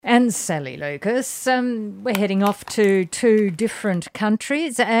And Sally Lucas. We're heading off to 2 different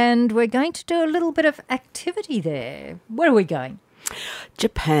countries and we're going to do a little bit of activity there. Where are we going?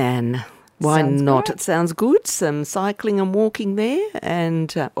 Japan. Why Sounds not? good. It sounds good. Some cycling and walking there,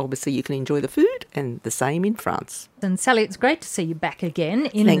 and obviously you can enjoy the food, and the same in France. And Sally, it's great to see you back again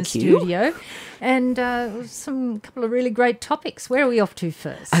in Thank the you. studio. And couple of really great topics. Where are we off to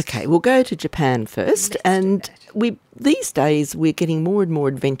first? Okay, we'll go to Japan first, Let's do and that. these days we're getting more and more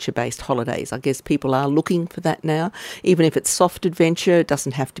adventure-based holidays. I guess people are looking for that now, even if it's soft adventure. It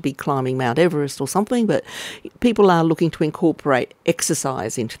doesn't have to be climbing Mount Everest or something, but people are looking to incorporate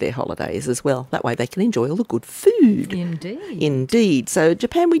exercise into their holidays as well. That way they can enjoy all the good food. Indeed. So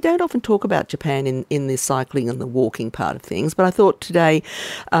Japan, we don't often talk about Japan in the cycling and the walking part of things, but I thought today,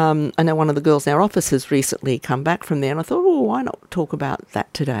 I know one of the girls in our office has recently come back from there, and I thought, why not talk about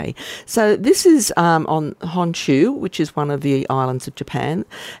that today? So this is on Honshu, which is one of the islands of Japan,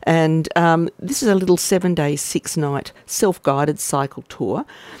 and this is a little 7-day, 6-night self-guided cycle tour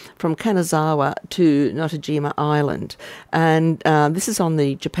from Kanazawa to Notojima Island. And this is on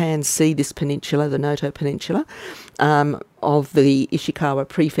the Japan Sea, this peninsula, the Noto Peninsula, of the Ishikawa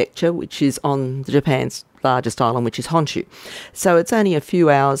Prefecture, which is on Japan's largest island, which is Honshu. So it's only a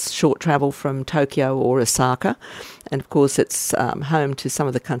few hours short travel from Tokyo or Osaka. And of course, it's home to some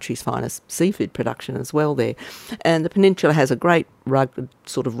of the country's finest seafood production as well there. And the peninsula has a great rugged,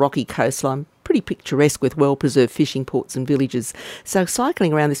 sort of rocky coastline, pretty picturesque with well-preserved fishing ports and villages. So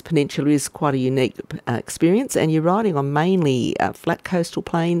cycling around this peninsula is quite a unique experience, and you're riding on mainly flat coastal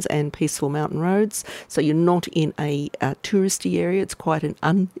plains and peaceful mountain roads. So you're not in a touristy area. It's quite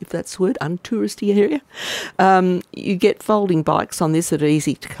an, if that's the word, untouristy area. You get folding bikes on this that are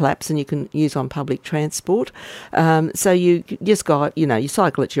easy to collapse and you can use on public transport. So you just got, you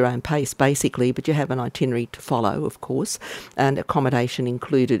cycle at your own pace basically, but you have an itinerary to follow, of course, and accommodation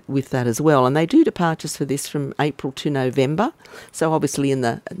included with that as well. And they do departures for this from April to November. So obviously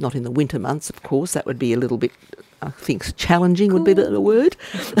not in the winter months, of course, that would be a little bit, I think challenging would be the word.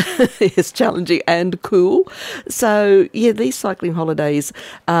 Yes, challenging and cool. So, yeah, these cycling holidays,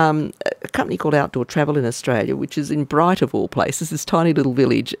 a company called Outdoor Travel in Australia, which is in Bright of all places, this tiny little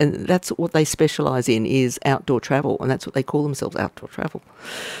village, and that's what they specialise in is outdoor travel, and that's what they call themselves, outdoor travel.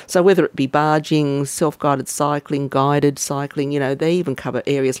 So whether it be barging, self-guided cycling, guided cycling, they even cover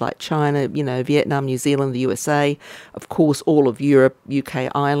areas like China, Vietnam, New Zealand, the USA, of course, all of Europe,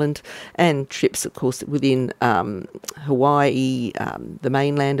 UK, Ireland, and trips, of course, within Hawaii, the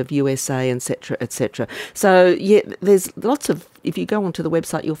mainland of USA, etc., etc. So, yeah, there's lots of, if you go onto the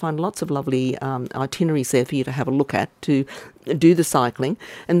website, you'll find lots of lovely itineraries there for you to have a look at to do the cycling.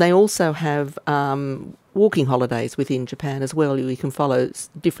 And they also have walking holidays within Japan as well. You can follow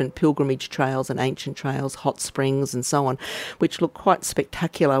different pilgrimage trails and ancient trails, hot springs and so on, which look quite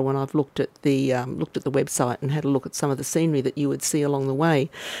spectacular when I've looked at the website and had a look at some of the scenery that you would see along the way.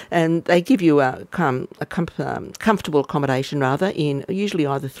 And they give you a comfortable accommodation in usually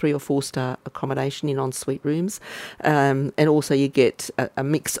either 3 or 4 star accommodation in ensuite rooms, and also you get a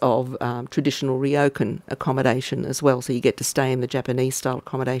mix of traditional ryokan accommodation as well, so you get to stay in the Japanese style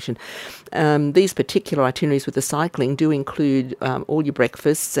accommodation. These particular itineraries with the cycling do include all your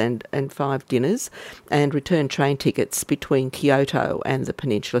breakfasts and 5 dinners and return train tickets between Kyoto and the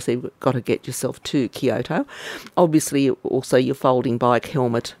peninsula, so you've got to get yourself to Kyoto. Obviously also your folding bike,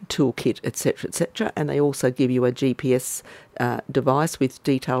 helmet, toolkit, etc., etc., and they also give you a GPS device with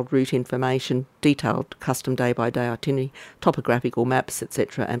detailed route information, detailed custom day-by-day itinerary, topographical maps,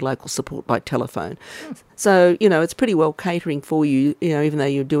 etc., and local support by telephone. So, it's pretty well catering for you, even though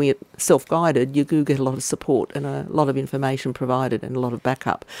you're doing it self-guided, you do get a lot of support and a lot of information provided and a lot of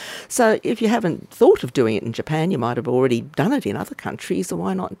backup. So if you haven't thought of doing it in Japan, you might have already done it in other countries, so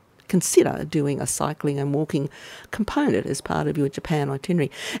why not consider doing a cycling and walking component as part of your Japan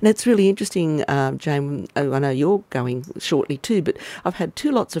itinerary. And it's really interesting, Jane, I know you're going shortly too, but I've had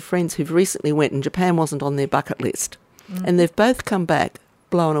 2 lots of friends who've recently went and Japan wasn't on their bucket list. And they've both come back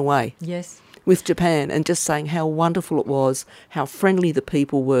blown away. Yes. With Japan and just saying how wonderful it was, how friendly the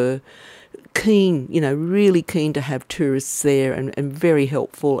people were, keen, really keen to have tourists there and very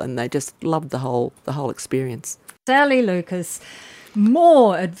helpful, and they just loved the whole experience. Sally Lucas.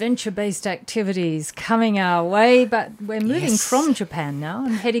 More adventure-based activities coming our way, but we're moving from Japan now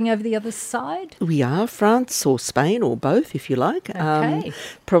and heading over the other side. We are, France or Spain or both, if you like. Okay.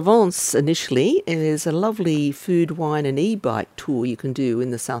 Provence initially is a lovely food, wine and e-bike tour you can do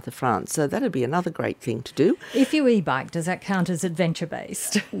in the south of France, so that'd be another great thing to do. If you e-bike, does that count as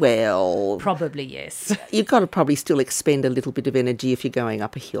adventure-based? Well... Probably yes. You've got to probably still expend a little bit of energy if you're going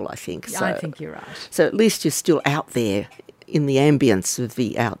up a hill, I think. I think you're right. So at least you're still out there, in the ambience of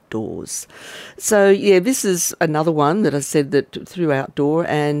the outdoors. So, yeah, this is another one that I said that through outdoor,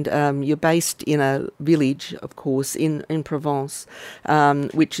 and you're based in a village, of course, in Provence,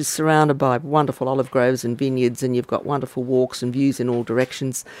 which is surrounded by wonderful olive groves and vineyards, and you've got wonderful walks and views in all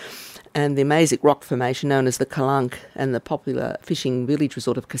directions. And the amazing rock formation known as the Calanque and the popular fishing village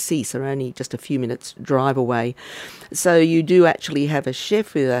resort of Cassis are only just a few minutes drive away. So you do actually have a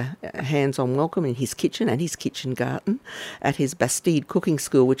chef with a hands-on welcome in his kitchen and his kitchen garden at his Bastide cooking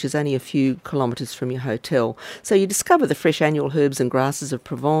school, which is only a few kilometres from your hotel. So you discover the fresh annual herbs and grasses of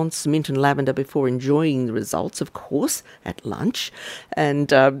Provence, mint and lavender, before enjoying the results, of course, at lunch. And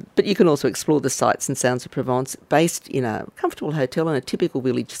but you can also explore the sights and sounds of Provence based in a comfortable hotel in a typical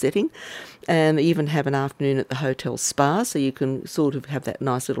village setting, and even have an afternoon at the hotel spa, so you can sort of have that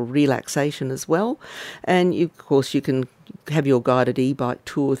nice little relaxation as well. And of course you can have your guided e-bike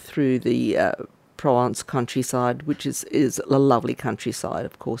tour through the Provence countryside, which is a lovely countryside,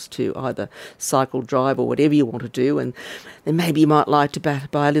 of course, to either cycle, drive, or whatever you want to do. And then maybe you might like to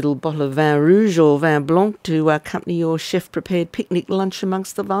buy a little bottle of vin rouge or vin blanc to accompany your chef-prepared picnic lunch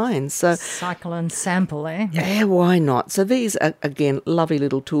amongst the vines. So cycle and sample, eh? Yeah, why not? So these are, again, lovely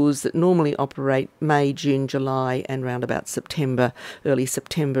little tours that normally operate May, June, July, and round about September, early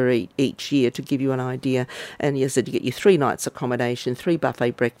September each year, to give you an idea. And yes, you get your 3 nights accommodation, 3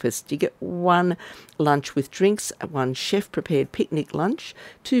 buffet breakfasts, you get 1 lunch with drinks, 1 chef-prepared picnic lunch,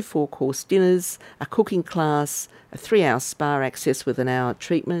 2 4-course dinners, a cooking class, a 3-hour spa access with an hour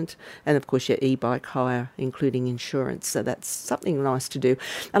treatment, and of course your e-bike hire, including insurance. So that's something nice to do.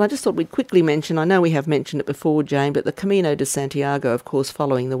 And I just thought we'd quickly mention, I know we have mentioned it before, Jane, but the Camino de Santiago, of course,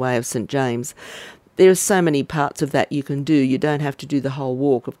 following the Way of St. James. There are so many parts of that you can do. You don't have to do the whole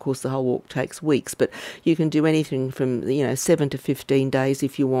walk. Of course, the whole walk takes weeks, but you can do anything from 7 to 15 days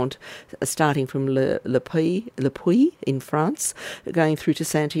if you want, starting from Le Puy in France, going through to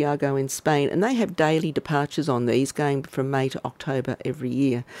Santiago in Spain, and they have daily departures on these, going from May to October every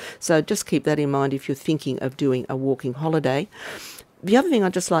year. So just keep that in mind if you're thinking of doing a walking holiday. The other thing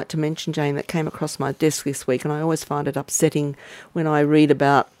I'd just like to mention, Jane, that came across my desk this week, and I always find it upsetting when I read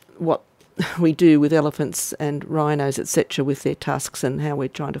about what we do with elephants and rhinos, etc., with their tusks, and how we're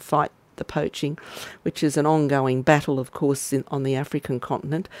trying to fight the poaching, which is an ongoing battle, of course, on the African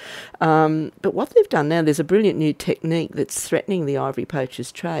continent. But what they've done now, there's a brilliant new technique that's threatening the ivory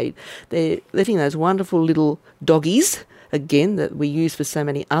poachers' trade. They're letting those wonderful little doggies, again, that we use for so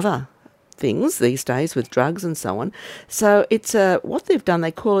many other things these days with drugs and so on. So it's what they've done,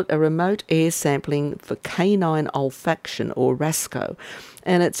 they call it a remote air sampling for canine olfaction, or RASCO.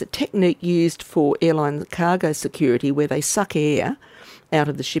 And it's a technique used for airline cargo security, where they suck air out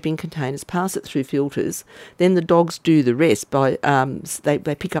of the shipping containers, pass it through filters, then the dogs do the rest by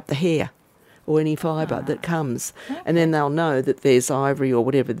they pick up the hair or any fibre that comes, and then they'll know that there's ivory or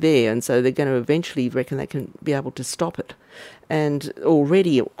whatever there, and so they're going to eventually reckon they can be able to stop it. And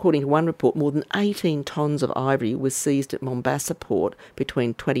already, according to one report, more than 18 tonnes of ivory was seized at Mombasa port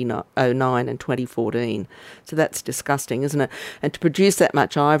between 2009 and 2014. So that's disgusting, isn't it? And to produce that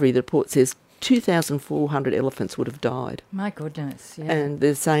much ivory, the report says 2,400 elephants would have died. My goodness, yeah. And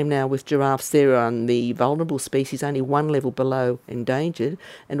the same now with giraffes. They're on the vulnerable species, only 1 level below endangered,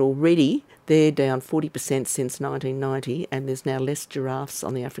 and already they're down 40% since 1990, and there's now less giraffes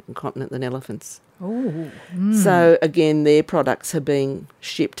on the African continent than elephants. Oh. So, again, their products are being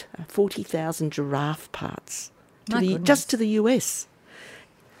shipped, 40,000 giraffe parts, just to the US.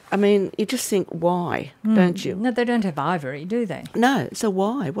 I mean, you just think, why, don't you? No, they don't have ivory, do they? No, so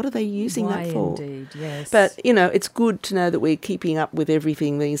why? What are they using that for? Indeed, yes. But, it's good to know that we're keeping up with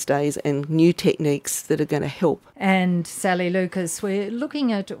everything these days and new techniques that are going to help. And Sally Lucas, we're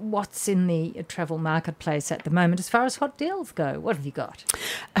looking at what's in the travel marketplace at the moment as far as hot deals go. What have you got?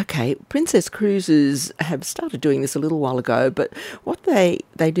 Okay, Princess Cruises have started doing this a little while ago, but what they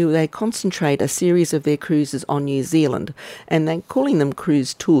do, they concentrate a series of their cruises on New Zealand, and they're calling them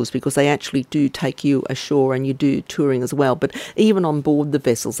cruise tours because they actually do take you ashore and you do touring as well. But even on board the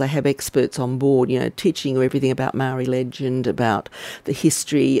vessels, they have experts on board, teaching you everything about Maori legend, about the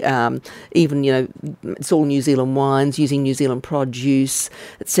history, even, it's all New Zealand wines, using New Zealand produce,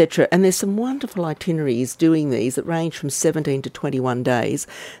 etc. And there's some wonderful itineraries doing these that range from 17 to 21 days.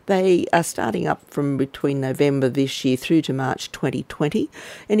 They are starting up from between November this year through to March 2020,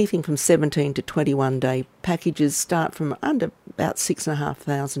 anything from 17 to 21 day packages start from under about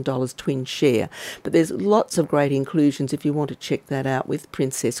 $6,500 twin share. But there's lots of great inclusions if you want to check that out with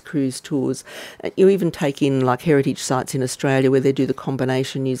Princess Cruise Tours. You even take in like heritage sites in Australia where they do the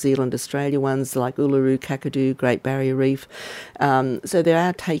combination New Zealand-Australia ones like Uluru, Kakadu, Great Barrier Reef. So they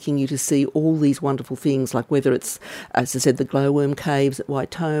are taking you to see all these wonderful things, like whether it's, as I said, the glowworm caves at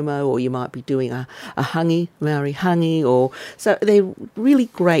Waitomo, or you might be doing a hangi, Maori hangi, or so they're really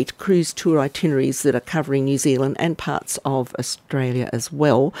great cruise tour itineraries that are covering New Zealand and parts of Australia as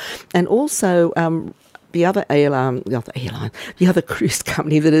well. And also the other cruise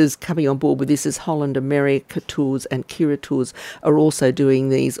company that is coming on board with this is Holland America Tours, and Kira Tours are also doing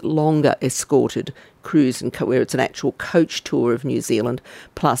these longer escorted cruise, and where it's an actual coach tour of New Zealand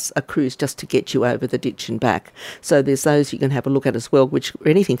plus a cruise just to get you over the ditch and back. So there's those you can have a look at as well, which are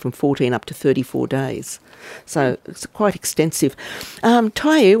anything from 14 up to 34 days. So it's quite extensive.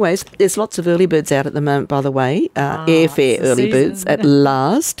 Thai Airways, there's lots of early birds out at the moment, by the way. Airfare early birds at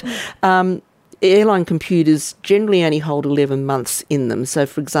last. Airline computers generally only hold 11 months in them. So,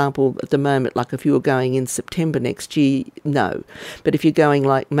 for example, at the moment, like if you were going in September next year, no. But if you're going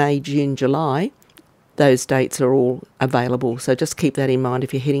like May, June, July, those dates are all available. So just keep that in mind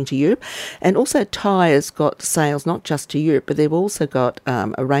if you're heading to Europe. And also Thai has got sales not just to Europe, but they've also got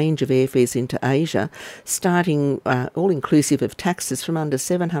a range of airfares into Asia, starting all-inclusive of taxes from under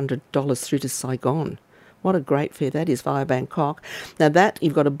 $700 through to Saigon. What a great fare that is via Bangkok. Now that,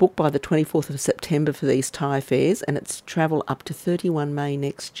 you've got to book by the 24th of September for these Thai fares, and it's travel up to 31 May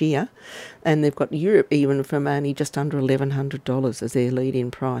next year. And they've got Europe even from only just under $1,100 as their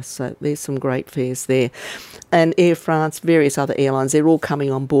lead-in price. So there's some great fares there. And Air France, various other airlines, they're all coming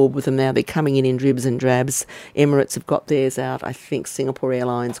on board with them now. They're coming in dribs and drabs. Emirates have got theirs out. I think Singapore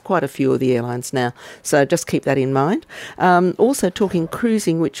Airlines, quite a few of the airlines now. So just keep that in mind. Also talking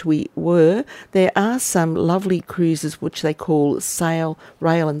cruising, which we were, there are some lovely cruises which they call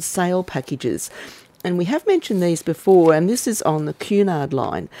rail and sail packages. And we have mentioned these before, and this is on the Cunard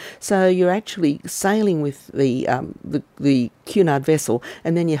line. So you're actually sailing with the Cunard vessel,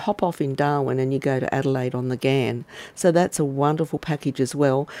 and then you hop off in Darwin and you go to Adelaide on the Ghan. So that's a wonderful package as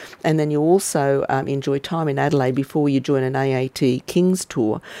well. And then you also enjoy time in Adelaide before you join an AAT Kings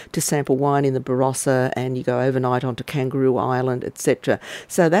tour to sample wine in the Barossa, and you go overnight onto Kangaroo Island, etc.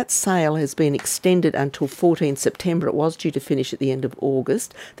 So that sail has been extended until 14 September. It was due to finish at the end of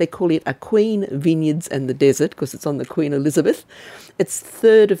August. They call it a Queen Vineyards and the Desert because it's on the Queen Elizabeth. It's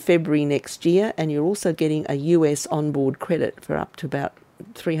 3rd of February next year, and you're also getting a US onboard credit for up to about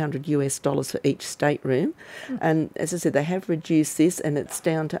 $300 for each stateroom. And as I said, they have reduced this, and it's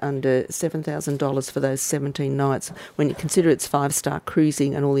down to under $7,000 for those 17 nights. When you consider it's 5-star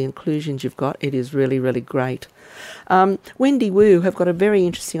cruising and all the inclusions you've got, it is really, really great. Wendy Wu have got a very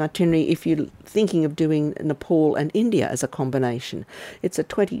interesting itinerary if you're thinking of doing Nepal and India as a combination. It's a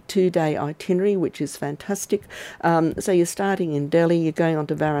 22-day itinerary, which is fantastic. So you're starting in Delhi, you're going on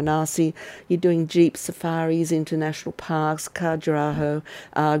to Varanasi, you're doing jeep safaris into national parks, Khajuraho,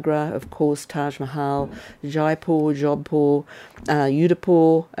 Agra, of course, Taj Mahal, Jaipur, Jodhpur,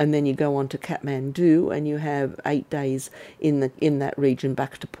 Udaipur, and then you go on to Kathmandu, and you have 8 days in that region,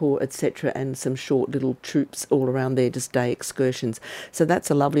 Bhaktapur, etc., and some short little troops all around there, just day excursions. So that's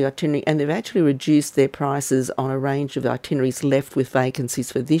a lovely itinerary, and they've actually reduced their prices on a range of itineraries left with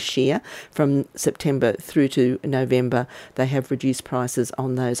vacancies for this year. From September through to November, they have reduced prices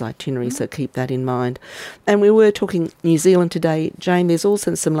on those itineraries, so keep that in mind. And we were talking New Zealand today, Jane. There's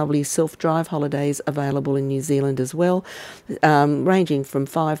also some lovely self-drive holidays available in New Zealand as well, ranging from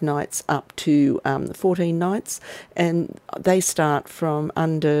 5 nights up to 14 nights, and they start from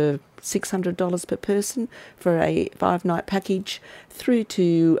under $600 per person for a 5-night package through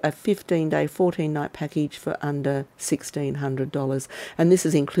to a 15-day, 14-night package for under $1,600. And this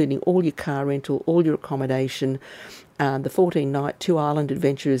is including all your car rental, all your accommodation. The 14-night 2-island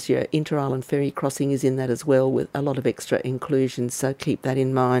adventures, your inter-island ferry crossing is in that as well, with a lot of extra inclusions, so keep that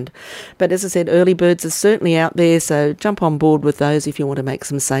in mind. But as I said, early birds are certainly out there, so jump on board with those if you want to make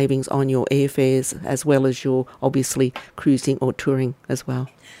some savings on your airfares, as well as your, obviously, cruising or touring as well.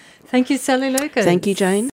 Thank you, Sally Lucas. Thank you, Jane.